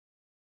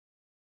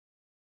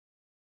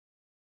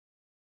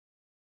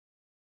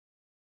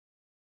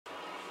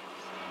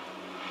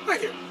Hi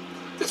there.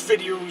 This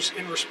video is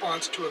in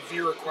response to a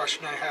viewer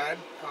question I had.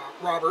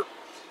 Robert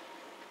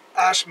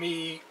asked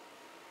me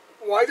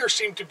why there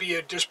seemed to be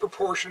a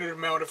disproportionate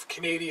amount of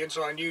Canadians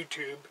on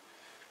YouTube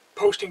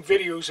posting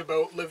videos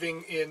about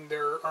living in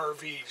their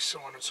RVs,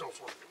 so on and so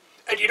forth.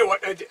 And you know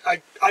what?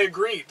 I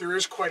agree. There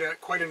is quite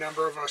a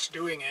number of us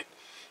doing it.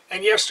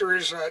 And yes,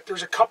 there's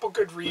a couple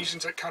good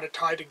reasons that kind of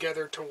tie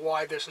together to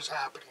why this is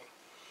happening.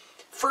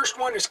 First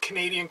one is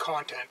Canadian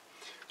content.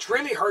 It's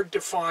really hard to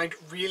find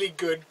really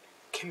good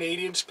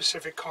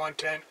Canadian-specific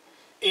content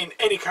in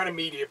any kind of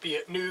media, be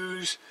it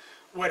news,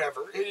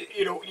 whatever.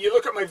 You know, you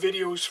look at my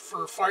videos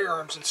for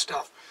firearms and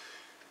stuff.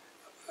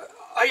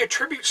 I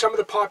attribute some of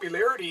the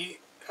popularity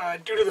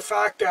due to the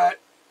fact that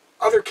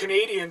other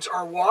Canadians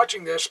are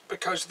watching this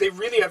because they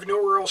really have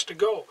nowhere else to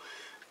go.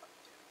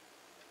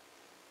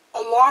 A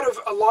lot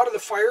of the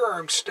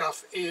firearm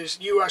stuff is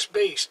U.S.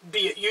 based,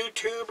 be it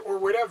YouTube or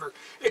whatever.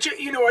 It's,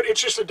 you know what?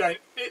 It's just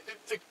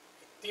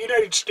the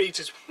United States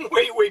is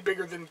way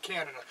bigger than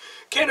Canada.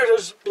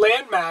 Canada's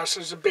landmass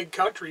is a big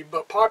country,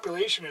 but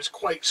population is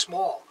quite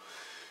small.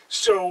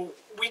 So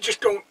we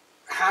just don't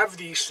have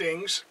these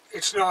things.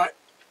 It's not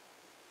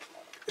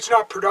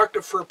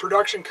productive for a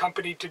production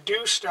company to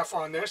do stuff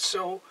on this,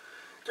 so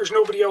there's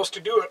nobody else to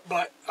do it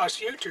but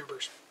us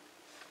YouTubers.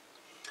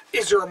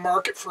 Is there a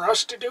market for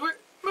us to do it?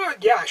 Well,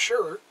 yeah,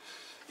 sure.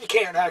 You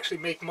can't actually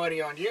make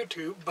money on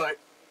YouTube, but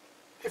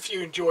if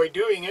you enjoy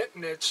doing it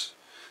and it's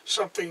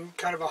something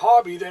kind of a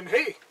hobby, then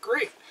hey,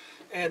 great.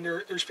 And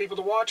there's people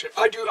to watch it.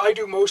 I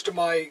do most of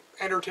my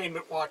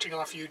entertainment watching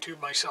off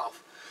YouTube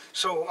myself.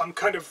 So I'm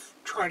kind of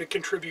trying to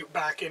contribute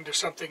back into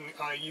something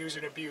I use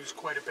and abuse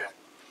quite a bit.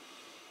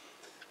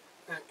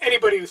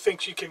 Anybody who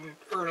thinks you can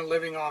earn a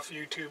living off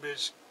YouTube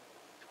is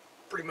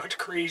pretty much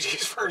crazy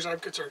as far as I'm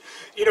concerned.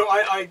 You know,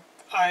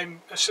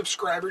 I'm a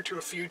subscriber to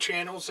a few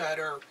channels that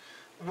are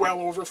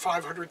well over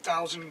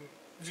 500,000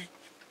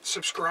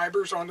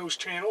 subscribers on those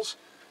channels,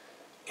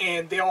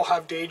 and they all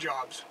have day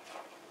jobs.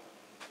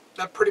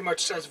 That pretty much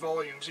says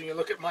volumes. And you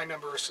look at my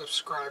number of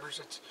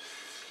subscribers,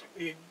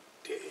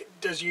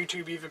 does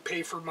YouTube even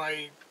pay for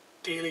my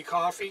daily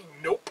coffee?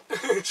 Nope.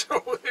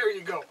 So there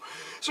you go.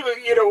 So,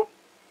 you know,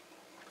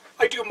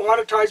 I do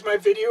monetize my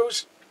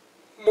videos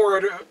more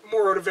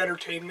out of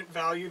entertainment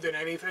value than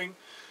anything.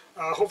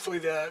 Hopefully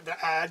the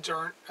ads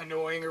aren't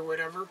annoying or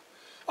whatever.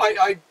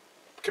 I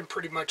can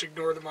pretty much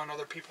ignore them on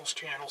other people's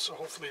channels, so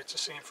hopefully it's the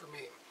same for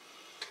me.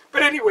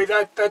 But anyway,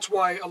 that's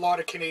why a lot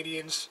of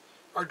Canadians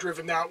are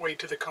driven that way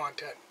to the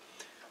content.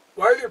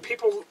 Why are there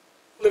people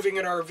living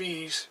in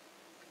RVs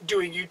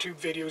doing YouTube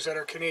videos that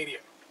are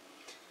Canadian?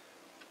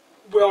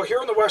 Well, here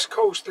on the West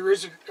Coast, there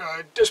is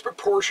a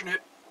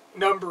disproportionate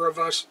number of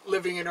us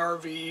living in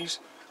RVs,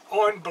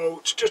 on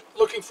boats, just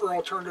looking for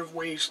alternative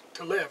ways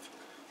to live.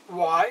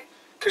 Why?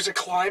 Because the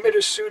climate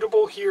is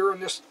suitable here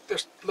in this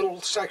little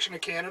section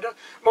of Canada.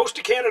 Most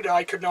of Canada,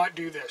 I could not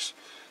do this.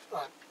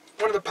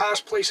 One of the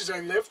past places I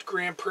lived,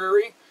 Grand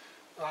Prairie,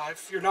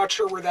 if you're not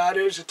sure where that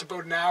is, it's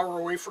about an hour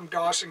away from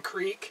Dawson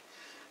Creek.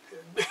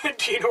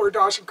 Do you know where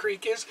Dawson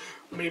Creek is?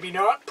 Maybe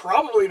not,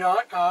 probably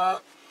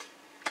not.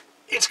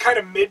 It's kind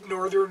of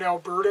mid-northern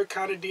Alberta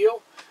kind of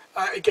deal.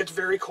 It gets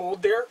very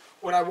cold there.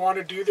 Would I want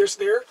to do this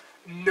there?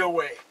 No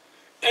way.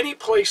 Any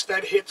place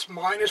that hits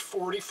minus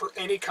 40 for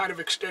any kind of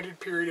extended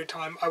period of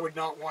time, I would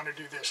not want to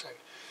do this in.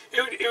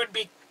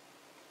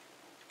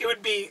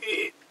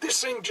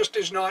 This thing just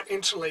is not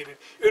insulated.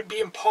 It would be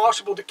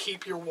impossible to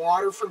keep your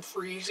water from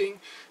freezing.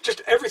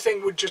 Just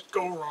everything would just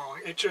go wrong.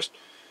 Just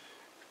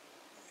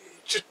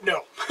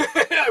no.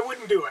 I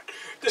wouldn't do it.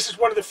 This is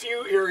one of the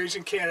few areas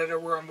in Canada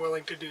where I'm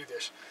willing to do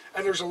this.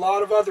 And there's a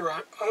lot of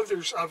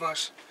others of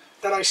us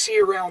that I see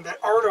around that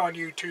aren't on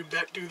YouTube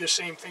that do the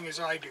same thing as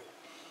I do.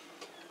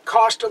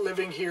 Cost of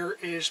living here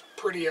is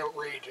pretty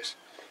outrageous.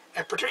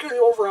 And particularly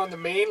over on the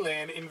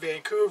mainland in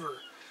Vancouver,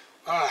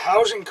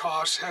 housing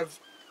costs have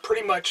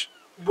pretty much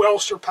well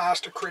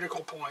surpassed a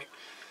critical point.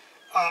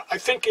 I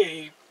think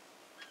a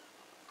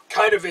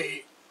kind of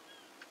a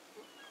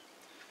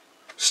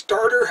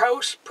starter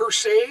house per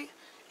se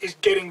is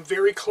getting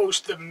very close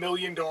to the $1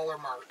 million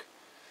mark.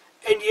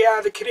 And yeah,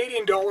 the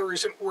Canadian dollar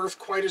isn't worth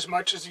quite as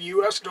much as the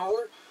US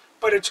dollar,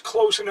 but it's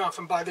close enough.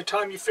 And by the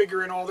time you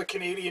figure in all the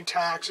Canadian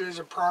taxes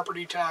and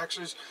property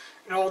taxes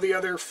and all the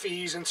other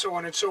fees and so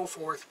on and so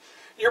forth,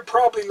 you're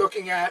probably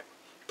looking at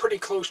pretty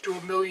close to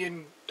 $1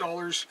 million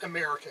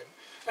American.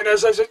 And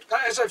as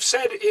I've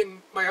said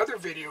in my other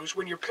videos,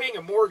 when you're paying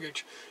a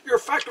mortgage, you're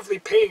effectively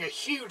paying a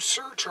huge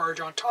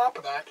surcharge on top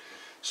of that.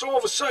 So all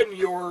of a sudden,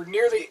 your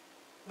nearly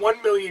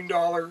 $1 million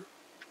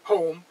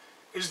home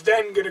is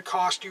then going to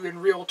cost you, in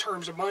real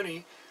terms of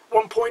money,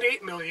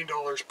 $1.8 million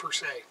per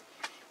se,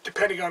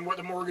 depending on what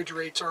the mortgage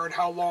rates are and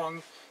how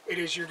long it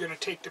is you're going to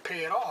take to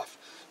pay it off.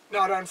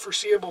 Not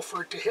unforeseeable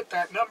for it to hit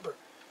that number.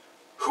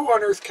 Who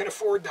on earth can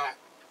afford that?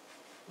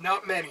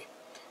 Not many.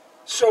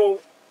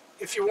 So,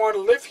 if you want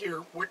to live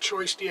here, what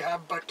choice do you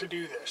have but to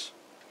do this?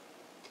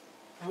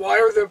 Why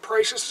are the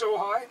prices so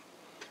high?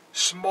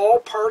 Small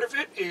part of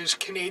it is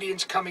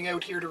Canadians coming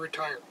out here to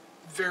retire.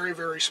 Very,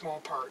 very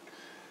small part.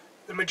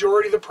 The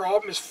majority of the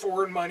problem is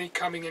foreign money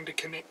coming into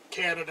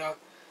Canada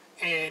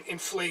and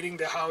inflating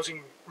the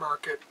housing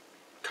market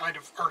kind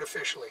of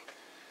artificially.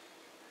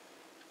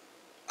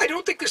 I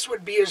don't think this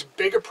would be as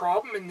big a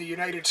problem in the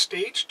United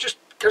States just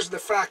because of the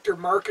fact their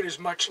market is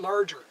much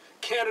larger.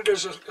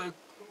 Canada's a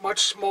much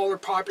smaller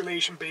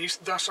population base,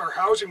 thus our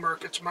housing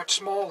market's much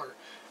smaller.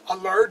 A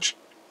large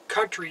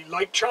country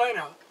like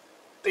China,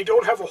 they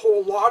don't have a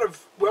whole lot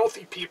of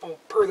wealthy people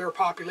per their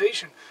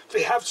population.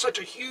 They have such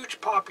a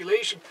huge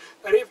population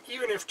that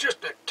even if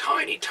just a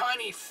tiny,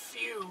 tiny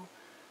few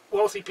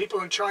wealthy people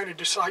in China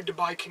decide to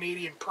buy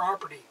Canadian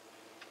property,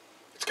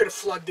 it's going to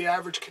flood the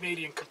average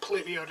Canadian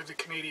completely out of the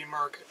Canadian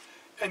market.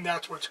 And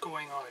that's what's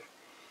going on.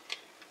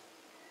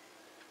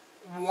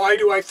 Why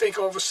do I think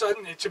all of a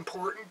sudden it's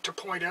important to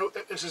point out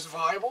that this is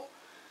viable?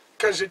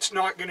 Because it's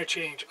not going to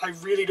change. I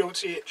really don't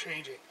see it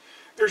changing.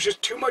 There's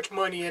just too much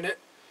money in it.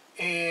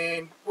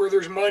 And where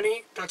there's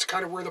money, that's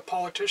kind of where the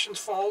politicians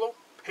follow.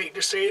 Hate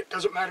to say it,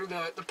 doesn't matter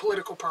the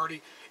political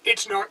party.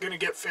 It's not going to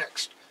get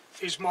fixed,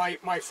 is my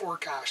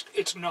forecast.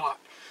 It's not.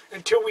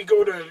 Until we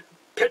go to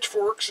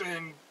pitchforks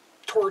and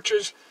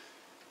torches,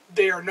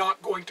 they are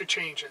not going to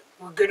change it.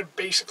 We're going to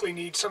basically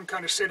need some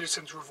kind of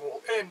citizens'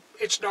 revolt. And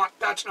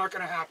that's not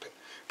going to happen.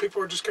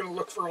 People are just going to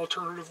look for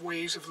alternative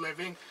ways of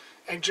living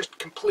and just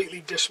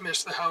completely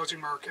dismiss the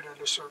housing market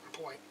at a certain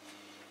point.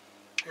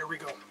 Here we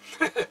go.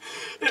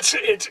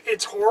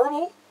 It's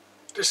horrible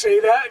to say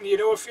that, and you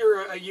know, if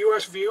you're a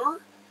U.S.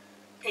 viewer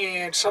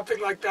and something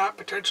like that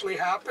potentially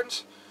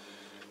happens,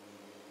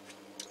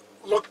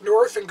 look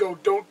north and go,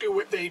 don't do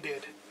what they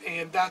did.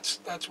 And that's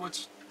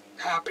what's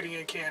happening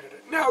in Canada.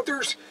 Now,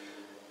 there's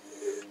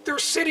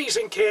cities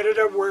in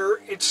Canada where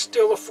it's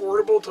still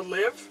affordable to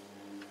live,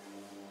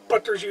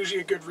 but there's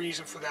usually a good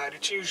reason for that.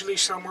 It's usually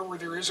somewhere where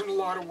there isn't a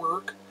lot of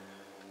work,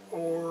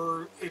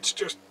 or it's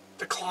just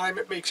the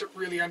climate makes it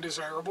really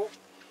undesirable,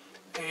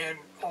 and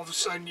all of a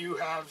sudden you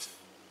have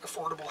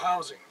affordable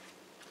housing.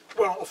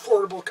 Well,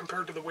 affordable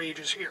compared to the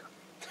wages here.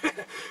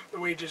 The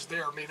wages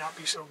there may not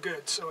be so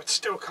good, so it's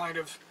still kind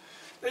of...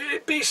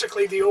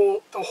 basically,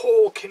 the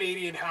whole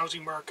Canadian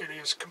housing market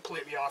is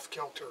completely off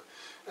kilter,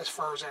 as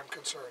far as I'm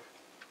concerned.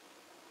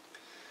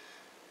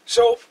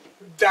 So,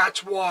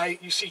 that's why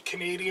you see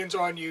Canadians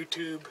on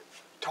YouTube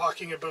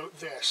talking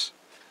about this.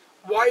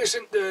 Why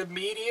isn't the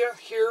media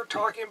here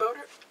talking about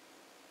it?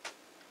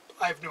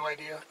 I have no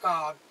idea.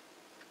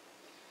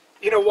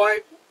 You know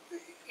why?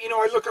 You know,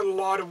 I look at a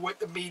lot of what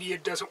the media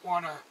doesn't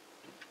want to...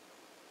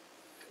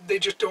 They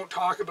just don't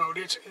talk about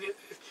it.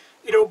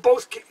 You know,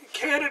 both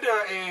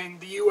Canada and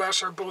the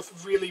U.S. are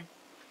both really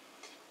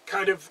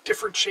kind of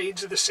different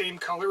shades of the same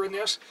color in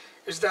this,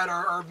 is that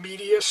our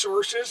media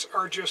sources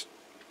are just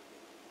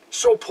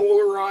so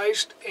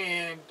polarized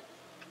and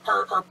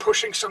are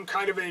pushing some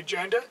kind of an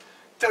agenda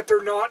that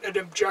they're not an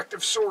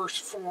objective source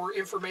for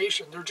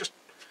information. They're just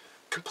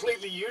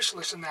completely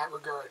useless in that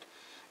regard.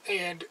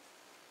 And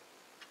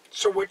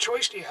so what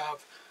choice do you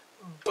have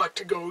but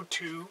to go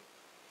to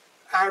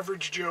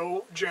average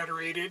Joe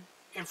generated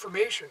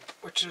information,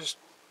 which is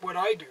what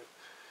I do.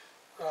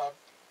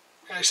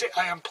 And I say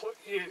I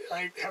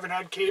haven't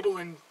had cable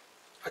in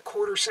a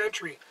quarter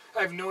century.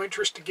 I have no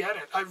interest to get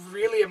it. I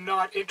really am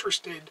not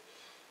interested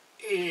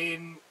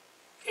in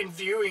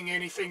viewing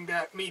anything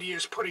that media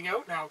is putting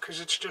out now, because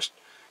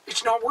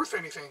it's not worth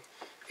anything.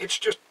 It's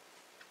just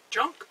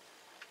junk.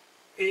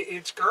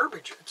 It's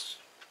garbage. It's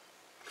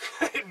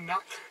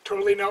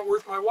totally not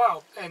worth my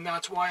while, and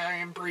that's why I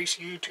embrace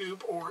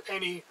YouTube or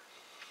anything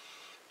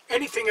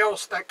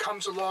else that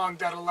comes along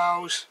that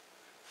allows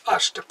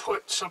us to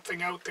put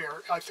something out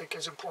there. I think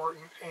is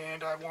important,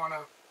 and I want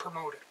to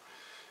promote it.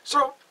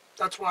 So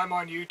that's why I'm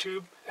on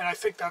YouTube, and I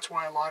think that's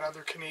why a lot of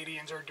other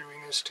Canadians are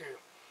doing this too.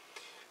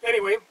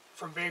 Anyway,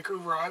 from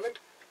Vancouver Island,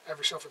 have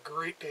yourself a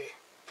great day.